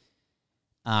is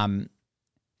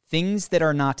things that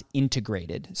are not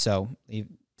integrated. So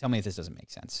tell me if this doesn't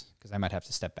make sense, because I might have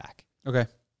to step back. Okay.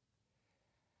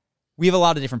 We have a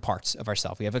lot of different parts of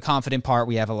ourselves. We have a confident part.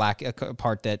 We have a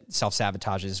part that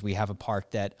self-sabotages. We have a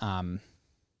part that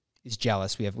is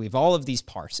jealous. We have all of these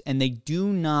parts, and they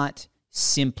do not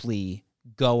simply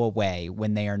go away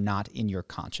when they are not in your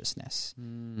consciousness.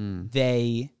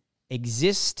 They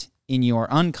exist in your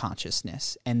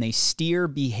unconsciousness, and they steer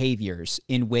behaviors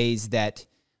in ways that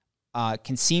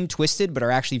can seem twisted, but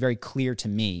are actually very clear to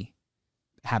me,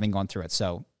 having gone through it.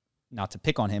 So, not to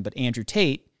pick on him, but Andrew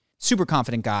Tate, super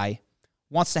confident guy,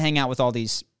 wants to hang out with all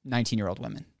these 19-year-old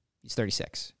women. He's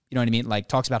 36. You know what I mean? Like,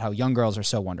 talks about how young girls are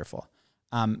so wonderful.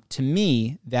 To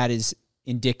me, that is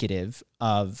indicative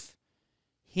of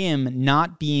him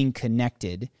not being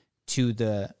connected to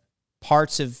the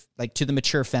parts of, to the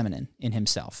mature feminine in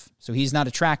himself. So he's not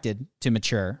attracted to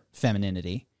mature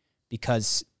femininity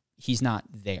because he's not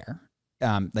there.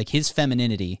 His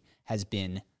femininity has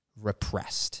been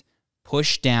repressed,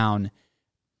 pushed down,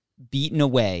 beaten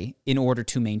away in order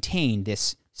to maintain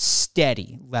this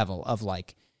steady level of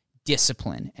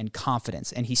discipline and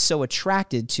confidence. And he's so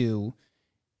attracted to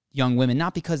young women,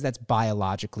 not because that's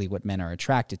biologically what men are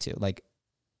attracted to.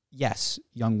 Yes,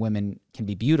 young women can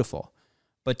be beautiful,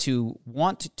 but to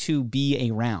want to be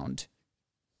around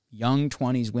young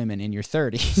 20s women in your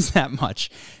 30s that much,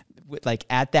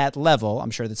 at that level,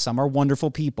 I'm sure that some are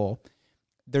wonderful people,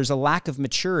 there's a lack of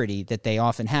maturity that they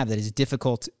often have that is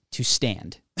difficult to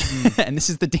stand. And this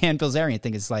is the Dan Bilzerian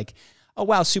thing. It's like, oh,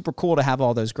 wow, super cool to have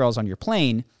all those girls on your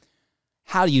plane.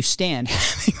 How do you stand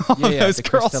having all those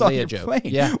girls on your plane?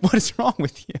 Yeah. What is wrong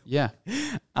with you? Yeah.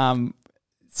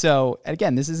 So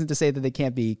again, this isn't to say that they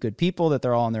can't be good people, that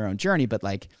they're all on their own journey, but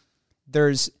like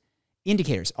there's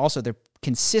indicators. Also, the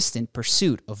consistent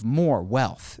pursuit of more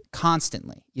wealth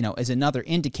constantly, is another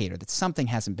indicator that something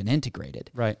hasn't been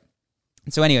integrated. Right.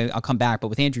 And so anyway, I'll come back. But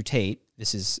with Andrew Tate,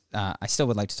 this is, I still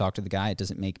would like to talk to the guy. It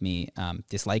doesn't make me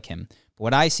dislike him. But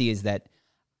what I see is that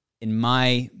in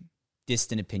my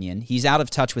distant opinion, he's out of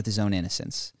touch with his own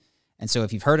innocence. And so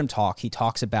if you've heard him talk, he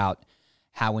talks about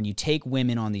how when you take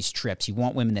women on these trips, you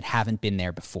want women that haven't been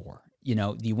there before.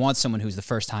 You want someone who's the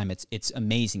first time it's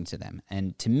amazing to them.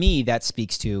 And to me, that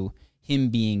speaks to him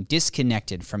being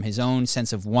disconnected from his own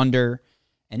sense of wonder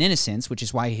and innocence, which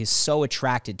is why he's so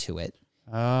attracted to it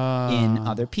in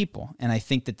other people. And I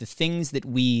think that the things that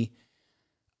we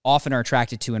often are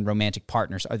attracted to in romantic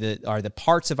partners are the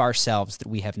parts of ourselves that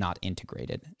we have not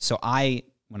integrated. So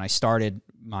when I started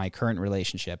my current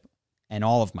relationship and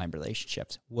all of my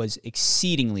relationships, was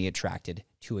exceedingly attracted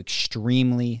to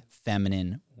extremely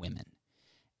feminine women.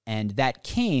 And that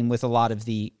came with a lot of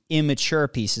the immature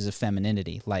pieces of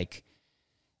femininity, like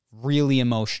really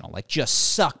emotional, like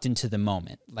just sucked into the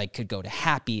moment, like could go to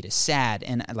happy to sad.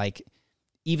 And like,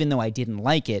 even though I didn't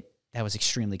like it, that was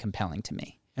extremely compelling to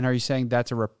me. And are you saying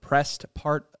that's a repressed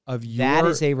part of your That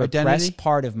is a repressed identity?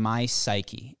 part of my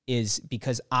psyche, is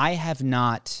because I have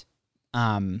not,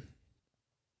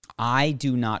 I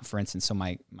do not, for instance, so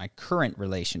my current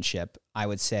relationship, I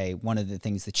would say one of the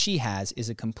things that she has is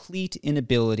a complete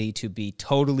inability to be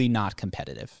totally not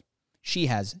competitive. She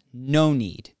has no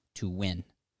need to win,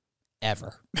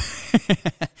 ever.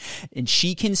 And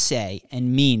she can say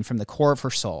and mean from the core of her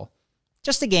soul,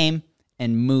 just a game,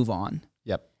 and move on.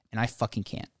 Yep. And I fucking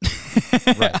can't.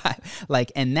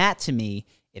 Right. And that to me,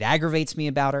 it aggravates me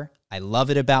about her. I love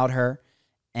it about her.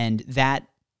 And that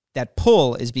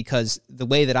pull is because the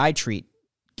way that I treat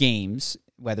games,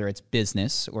 whether it's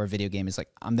business or a video game, is like,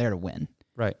 I'm there to win.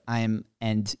 Right.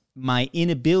 And my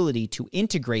inability to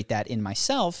integrate that in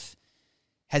myself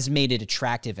has made it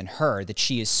attractive in her that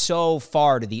she is so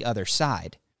far to the other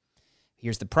side.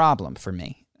 Here's the problem for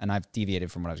me, and I've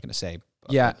deviated from what I was going to say.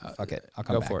 Yeah. Fuck it. I'll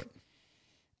come back. Go for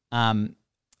it.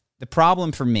 The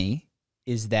problem for me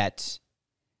is that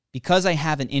because I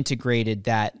haven't integrated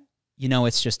that,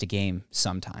 it's just a game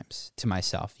sometimes to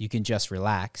myself, you can just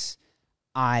relax,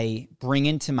 I bring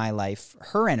into my life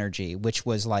her energy, which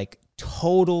was like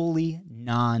totally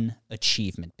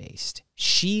non-achievement based.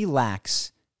 She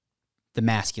lacks the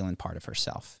masculine part of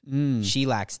herself. She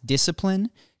lacks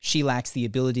discipline. She lacks the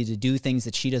ability to do things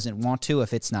that she doesn't want to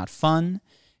if it's not fun.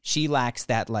 She lacks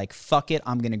that, like, fuck it,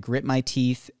 I'm going to grit my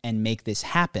teeth and make this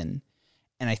happen.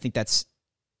 And I think that's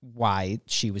why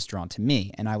she was drawn to me.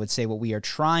 And I would say what we are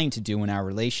trying to do in our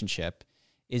relationship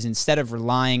is, instead of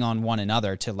relying on one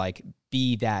another to, like,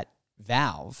 be that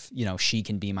valve, she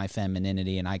can be my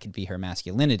femininity and I can be her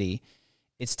masculinity,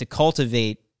 it's to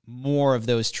cultivate more of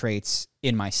those traits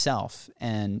in myself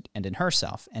and in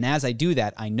herself. And as I do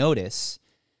that, I notice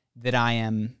that I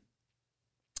am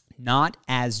not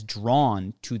as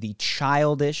drawn to the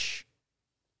childish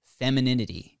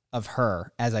femininity of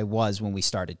her as I was when we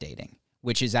started dating,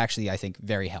 which is actually, I think,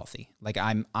 very healthy. Like,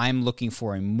 I'm looking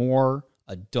for a more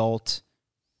adult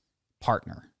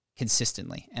partner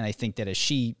consistently. And I think that as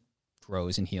she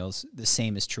grows and heals, the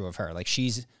same is true of her. Like,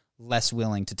 she's less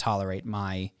willing to tolerate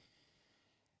my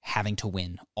having to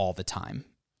win all the time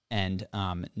and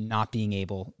not being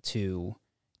able to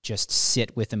just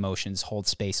sit with emotions, hold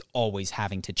space, always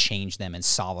having to change them and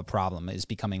solve a problem is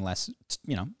becoming less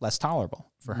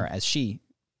tolerable for her as she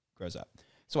grows up.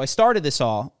 So I started this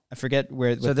all, I forget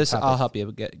where. So this, I'll help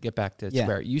you get back to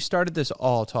where you started this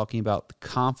all talking about the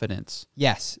confidence.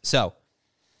 Yes. So,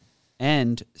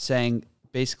 and saying,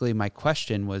 basically my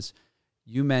question was,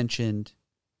 you mentioned,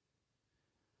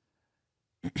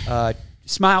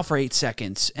 smile for 8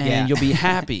 seconds and you'll be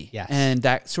happy. Yes. And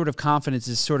that sort of confidence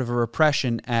is sort of a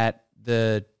repression at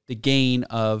the gain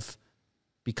of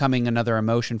becoming another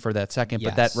emotion for that second.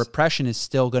 But that repression is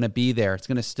still going to be there. It's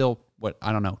going to still,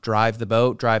 drive the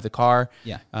boat, drive the car.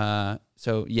 Yeah.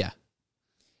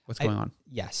 What's going on?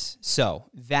 Yes. So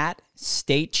that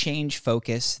state change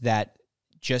focus, that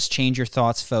just change your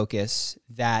thoughts focus,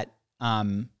 that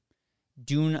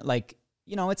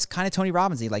it's kind of Tony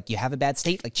Robbins-y. Like, you have a bad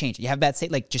state, like, change it. You have a bad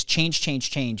state, like, just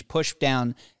change, push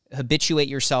down, habituate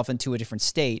yourself into a different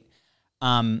state.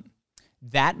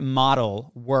 That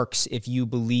model works if you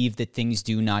believe that things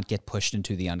do not get pushed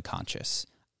into the unconscious.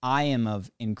 I am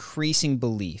of increasing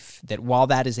belief that while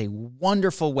that is a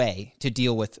wonderful way to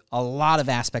deal with a lot of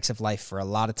aspects of life for a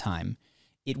lot of time,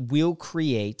 it will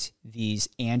create these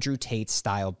Andrew Tate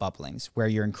style bubblings where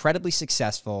you're incredibly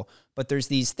successful, but there's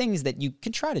these things that you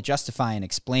can try to justify and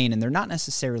explain, and they're not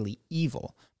necessarily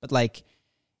evil, but like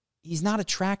he's not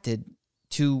attracted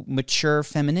to mature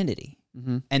femininity.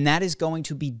 Mm-hmm. And that is going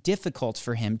to be difficult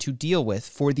for him to deal with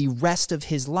for the rest of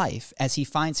his life as he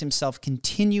finds himself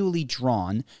continually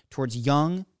drawn towards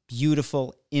young,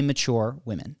 beautiful, immature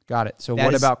women. Got it. So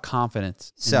what about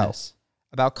confidence in this?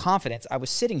 About confidence, I was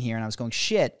sitting here and I was going,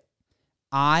 shit,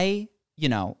 performed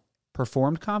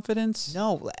confidence?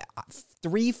 No,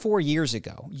 3-4 years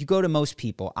ago, you go to most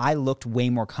people, I looked way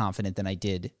more confident than I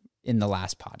did in the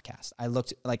last podcast. I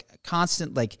looked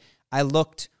I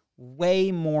looked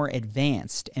way more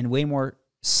advanced and way more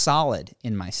solid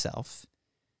in myself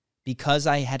because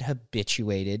I had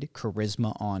habituated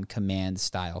charisma on command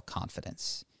style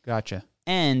confidence. Gotcha.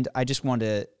 And I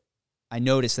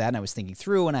noticed that and I was thinking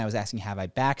through and I was asking, have I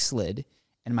backslid?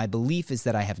 And my belief is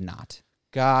that I have not.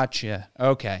 Gotcha.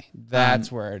 Okay.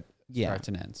 That's where it starts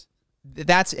and ends.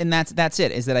 That's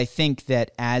it, is that I think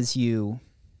that as you,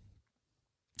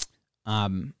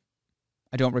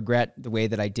 I don't regret the way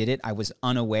that I did it. I was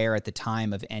unaware at the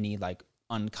time of any like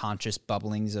unconscious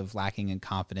bubblings of lacking in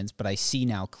confidence, but I see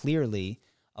now clearly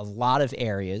a lot of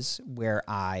areas where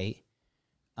I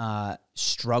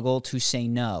struggle to say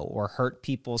no or hurt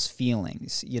people's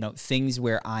feelings, things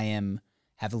where I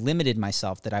have limited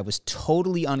myself that I was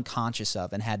totally unconscious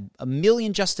of and had a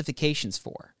million justifications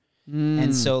for.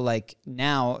 And so like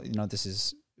now, this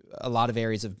is a lot of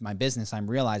areas of my business. I'm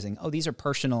realizing, these are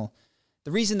personal.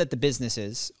 The reason that the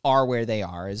businesses are where they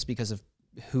are is because of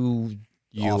who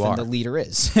the leader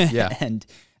is. Yeah. And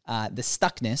the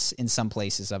stuckness in some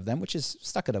places of them, which is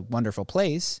stuck at a wonderful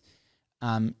place,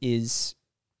 is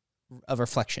a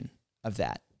reflection of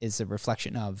that, is a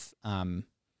reflection of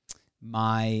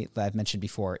I've mentioned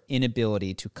before,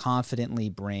 inability to confidently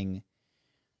bring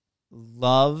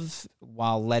love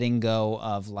while letting go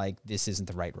of like, this isn't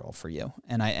the right role for you.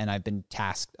 And I've been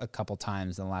tasked a couple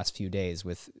times in the last few days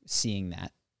with seeing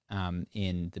that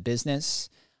in the business.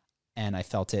 And I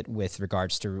felt it with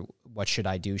regards to what should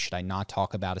I do? Should I not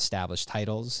talk about established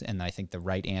titles? And I think the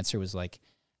right answer was like,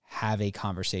 have a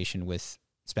conversation with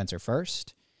Spencer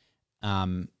first,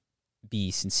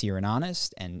 be sincere and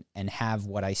honest, and have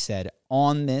what I said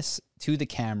on this to the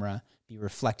camera be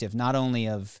reflective not only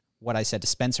of what I said to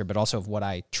Spencer, but also of what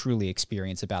I truly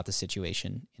experience about the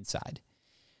situation inside.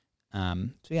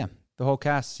 The whole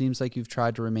cast seems like you've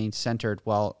tried to remain centered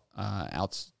while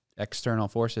external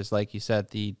forces, like you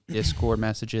said, the Discord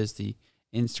messages, the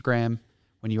Instagram,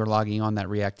 when you were logging on, that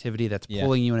reactivity that's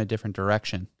pulling you in a different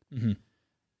direction. Mm-hmm.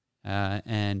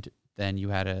 And then you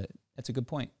had That's a good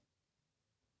point.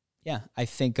 Yeah, I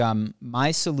think my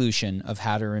solution of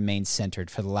how to remain centered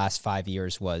for the last 5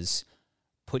 years was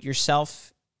put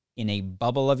yourself in a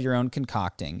bubble of your own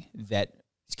concocting that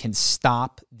can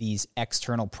stop these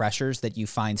external pressures that you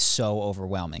find so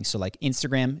overwhelming. So like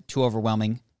Instagram, too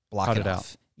overwhelming, block it off.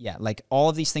 Out. Yeah, like all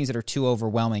of these things that are too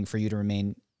overwhelming for you to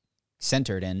remain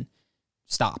centered in,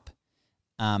 stop.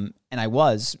 And I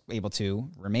was able to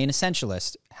remain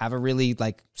essentialist, have a really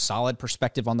like solid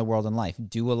perspective on the world and life,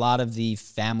 do a lot of the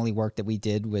family work that we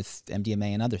did with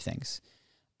MDMA and other things.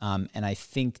 And I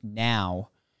think now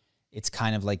it's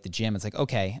kind of like the gym. It's like,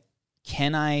 okay,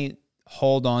 can I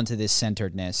hold on to this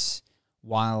centeredness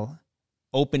while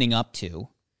opening up to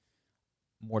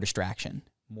more distraction,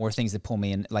 more things that pull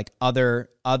me in, like other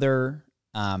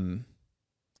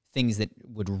things that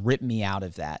would rip me out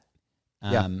of that.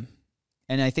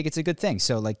 And I think it's a good thing.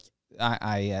 So like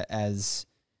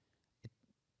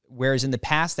whereas in the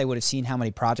past I would have seen how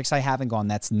many projects I have and gone,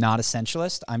 that's not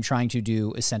essentialist. I'm trying to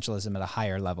do essentialism at a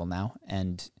higher level now.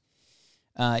 And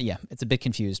it's a bit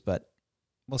confused, but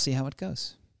we'll see how it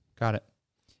goes. Got it.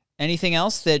 Anything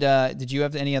else that, did you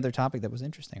have any other topic that was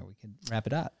interesting, or we could wrap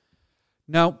it up?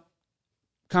 No.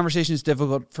 Conversation is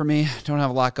difficult for me. Don't have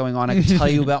a lot going on. I can tell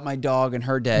you about my dog and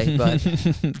her day, but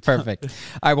perfect.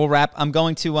 All right, we'll wrap. I'm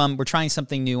going to, we're trying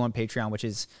something new on Patreon, which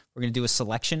is we're going to do a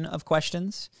selection of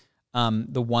questions.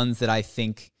 The ones that I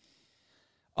think,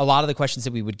 a lot of the questions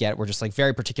that we would get were just like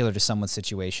very particular to someone's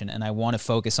situation. And I want to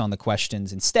focus on the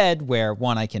questions instead where,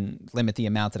 one, I can limit the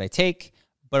amount that I take,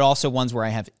 but also ones where I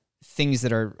have things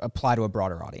that are apply to a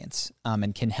broader audience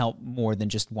and can help more than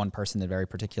just one person in a very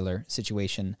particular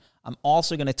situation. I'm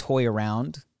also going to toy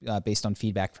around based on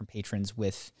feedback from patrons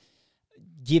with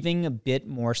giving a bit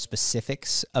more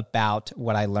specifics about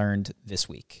what I learned this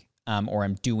week. or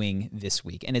I'm doing this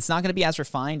week. And it's not going to be as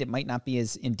refined. It might not be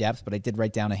as in-depth, but I did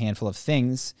write down a handful of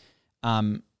things.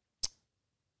 I'll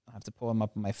have to pull them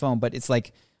up on my phone, but it's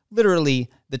like literally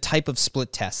the type of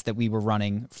split test that we were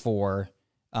running for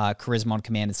Charisma on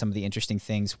Command and some of the interesting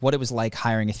things, what it was like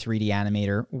hiring a 3D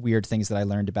animator, weird things that I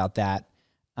learned about that,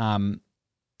 and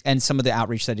some of the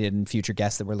outreach that I did and future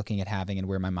guests that we're looking at having and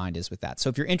where my mind is with that. So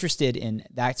if you're interested in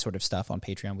that sort of stuff on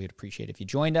Patreon, we would appreciate it if you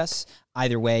joined us.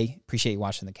 Either way, appreciate you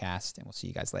watching the cast, and we'll see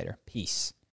you guys later.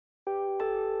 Peace.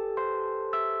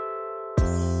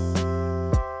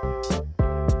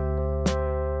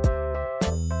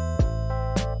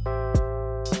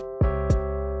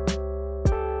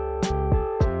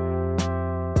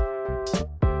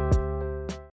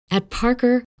 At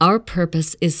Parker, our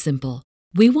purpose is simple.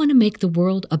 We want to make the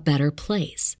world a better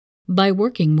place by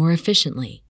working more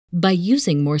efficiently, by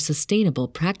using more sustainable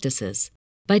practices,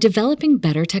 by developing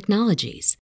better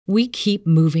technologies. We keep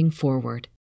moving forward.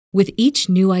 With each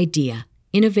new idea,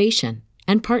 innovation,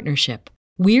 and partnership,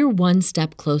 we're one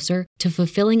step closer to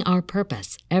fulfilling our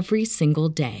purpose every single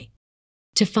day.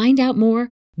 To find out more,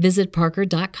 visit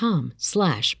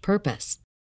parker.com/purpose.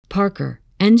 Parker,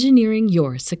 engineering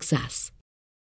your success.